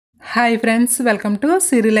Hi friends, welcome to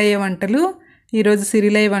Sirilayya వంటలు. ఈరోజు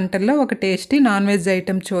సిరిలయ్య వంటల్లో ఒక టేస్టీ నాన్ వెజ్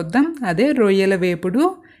ఐటెం చూద్దాం. అదే రొయ్యల వేపుడు.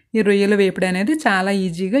 ఈ రొయ్యల వేపుడు అనేది చాలా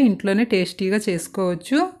ఈజీగా ఇంట్లోనే టేస్టీగా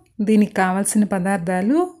చేసుకోవచ్చు. దీనికి కావాల్సిన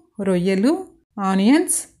పదార్థాలు: రొయ్యలు,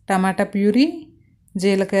 ఆనియన్స్, టమాటా ప్యూరీ,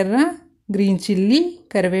 జీలకర్ర, గ్రీన్ చిల్లీ,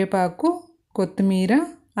 కరివేపాకు, కొత్తిమీర,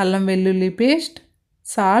 అల్లం వెల్లుల్లి పేస్ట్,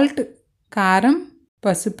 సాల్ట్, కారం,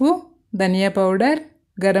 పసుపు, ధనియా పౌడర్,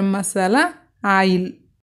 గరం మసాలా, ఆయిల్.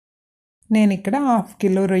 నేను ఇక్కడ 1/2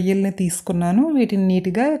 కిలో రొయ్యల్ని తీసుకున్నాను. వీటిని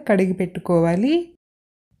నీట్గా కడిగి పెట్టుకోవాలి.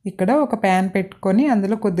 ఇక్కడ ఒక ప్యాన్ పెట్టుకొని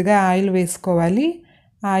అందులో కొద్దిగా ఆయిల్ వేసుకోవాలి.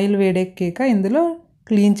 ఆయిల్ వేడెక్కాక ఇందులో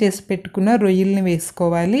క్లీన్ చేసి పెట్టుకున్న రొయ్యల్ని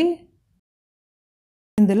వేసుకోవాలి.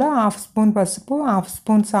 ఇందులో 1/2 స్పూన్ పసుపు, 1/2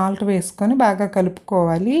 స్పూన్ సాల్ట్ వేసుకొని బాగా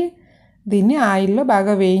కలుపుకోవాలి. దీన్ని ఆయిల్లో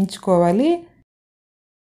బాగా వేయించుకోవాలి.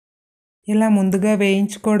 ఇలా ముందుగా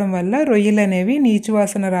వేయించుకోవడం వల్ల రొయ్యలు అనేవి నీచు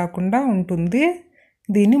వాసన రాకుండా ఉంటుంది.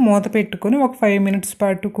 దీన్ని మూత పెట్టుకొని ఒక 5 మినిట్స్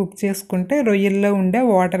పాటు కుక్ చేసుకుంటే రొయ్యల్లో ఉండే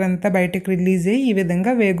వాటర్ అంతా బయటకు రిలీజ్ అయ్యి ఈ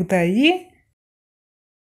విధంగా వేగుతాయి.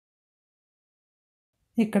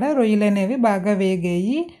 ఇక్కడ రొయ్యలు అనేవి బాగా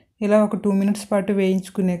వేగాయి. ఇలా ఒక 2 మినిట్స్ పాటు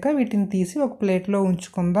వేయించుకున్నాక వీటిని తీసి ఒక ప్లేట్లో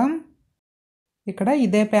ఉంచుకుందాం. ఇక్కడ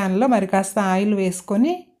ఇదే ప్యాన్లో మరి కాస్త ఆయిల్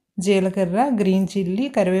వేసుకొని జీలకర్ర, గ్రీన్ చిల్లీ,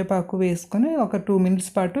 కరివేపాకు వేసుకొని ఒక 2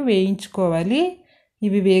 మినిట్స్ పాటు వేయించుకోవాలి.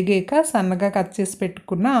 ఇవి వేగాక సన్నగా కట్ చేసి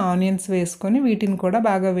పెట్టుకున్న ఆనియన్స్ వేసుకొని వీటిని కూడా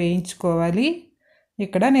బాగా వేయించుకోవాలి.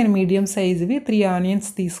 ఇక్కడ నేను మీడియం సైజువి 3 ఆనియన్స్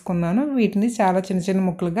తీసుకున్నాను. వీటిని చాలా చిన్న చిన్న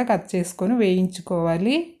ముక్కలుగా కట్ చేసుకొని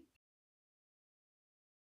వేయించుకోవాలి.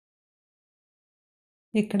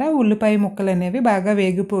 ఇక్కడ ఉల్లిపాయ ముక్కలు అనేవి బాగా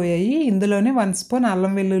వేగిపోయాయి. ఇందులోనే 1 స్పూన్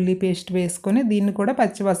అల్లం వెల్లుల్లి పేస్ట్ వేసుకొని దీన్ని కూడా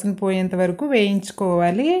పచ్చివాసన పోయేంత వరకు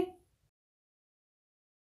వేయించుకోవాలి.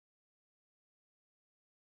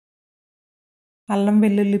 అల్లం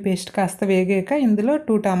వెల్లుల్లి పేస్ట్ కాస్త వేగాక ఇందులో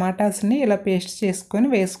 2 టమాటాస్ని ఇలా పేస్ట్ చేసుకొని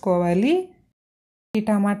వేసుకోవాలి. ఈ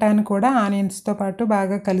టమాటాని కూడా ఆనియన్స్తో పాటు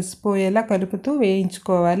బాగా కలిసిపోయేలా కలుపుతూ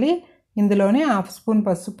వేయించుకోవాలి. ఇందులోనే 1/2 స్పూన్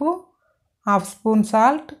పసుపు, 1/2 స్పూన్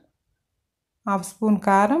సాల్ట్, 1/2 స్పూన్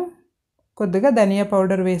కారం, కొద్దిగా ధనియా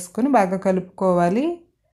పౌడర్ వేసుకొని బాగా కలుపుకోవాలి.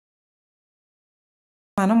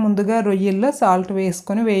 మనం ముందుగా రొయ్యల్లో సాల్ట్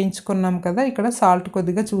వేసుకొని వేయించుకున్నాం కదా, ఇక్కడ సాల్ట్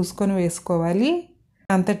కొద్దిగా చూసుకొని వేసుకోవాలి.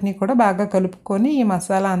 అంతటిని కూడా బాగా కలుపుకొని ఈ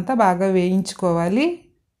మసాలా అంతా బాగా వేయించుకోవాలి.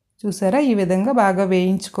 చూసారా, ఈ విధంగా బాగా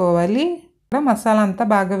వేయించుకోవాలి. మసాలా అంతా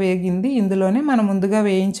బాగా వేగింది. ఇందులోనే మనం ముందుగా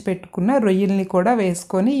వేయించి పెట్టుకున్న రొయ్యల్ని కూడా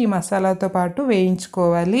వేసుకొని ఈ మసాలాతో పాటు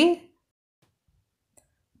వేయించుకోవాలి.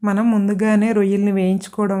 మనం ముందుగానే రొయ్యల్ని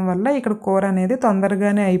వేయించుకోవడం వల్ల ఇక్కడ కూర అనేది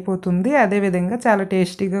తొందరగానే అయిపోతుంది. అదేవిధంగా చాలా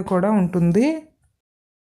టేస్టీగా కూడా ఉంటుంది.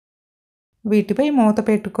 వీటిపై మూత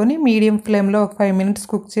పెట్టుకొని మీడియం ఫ్లేమ్లో ఒక 5 మినిట్స్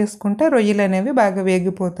కుక్ చేసుకుంటే రొయ్యలు అనేవి బాగా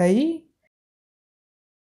వేగిపోతాయి.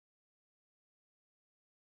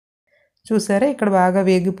 చూసారా, ఇక్కడ బాగా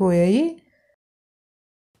వేగిపోయాయి.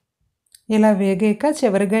 ఇలా వేగాక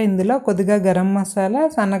చివరిగా ఇందులో కొద్దిగా గరం మసాలా,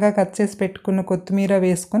 సన్నగా కట్ చేసి పెట్టుకున్న కొత్తిమీర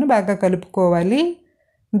వేసుకొని బాగా కలుపుకోవాలి.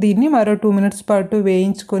 దీన్ని మరో 2 మినిట్స్ పాటు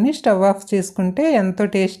వేయించుకొని స్టవ్ ఆఫ్ చేసుకుంటే ఎంతో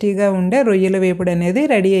టేస్టీగా ఉండే రొయ్యల వేపుడు అనేది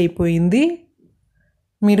రెడీ అయిపోయింది.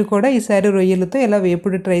 మీరు కూడా ఈసారి రొయ్యలతో ఇలా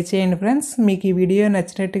వేపుడు ట్రై చేయండి ఫ్రెండ్స్. మీకు ఈ వీడియో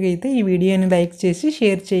నచ్చినట్టుగా అయితే ఈ వీడియోని లైక్ చేసి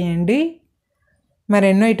షేర్ చేయండి.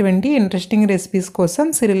 మరెన్నో ఇటువంటి ఇంట్రెస్టింగ్ రెసిపీస్ కోసం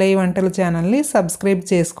సిరిలయ్య వంటల ఛానల్ని సబ్స్క్రైబ్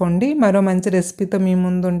చేసుకోండి. మరో మంచి రెసిపీతో మీ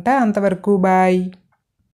ముందుంటా. అంతవరకు బాయ్.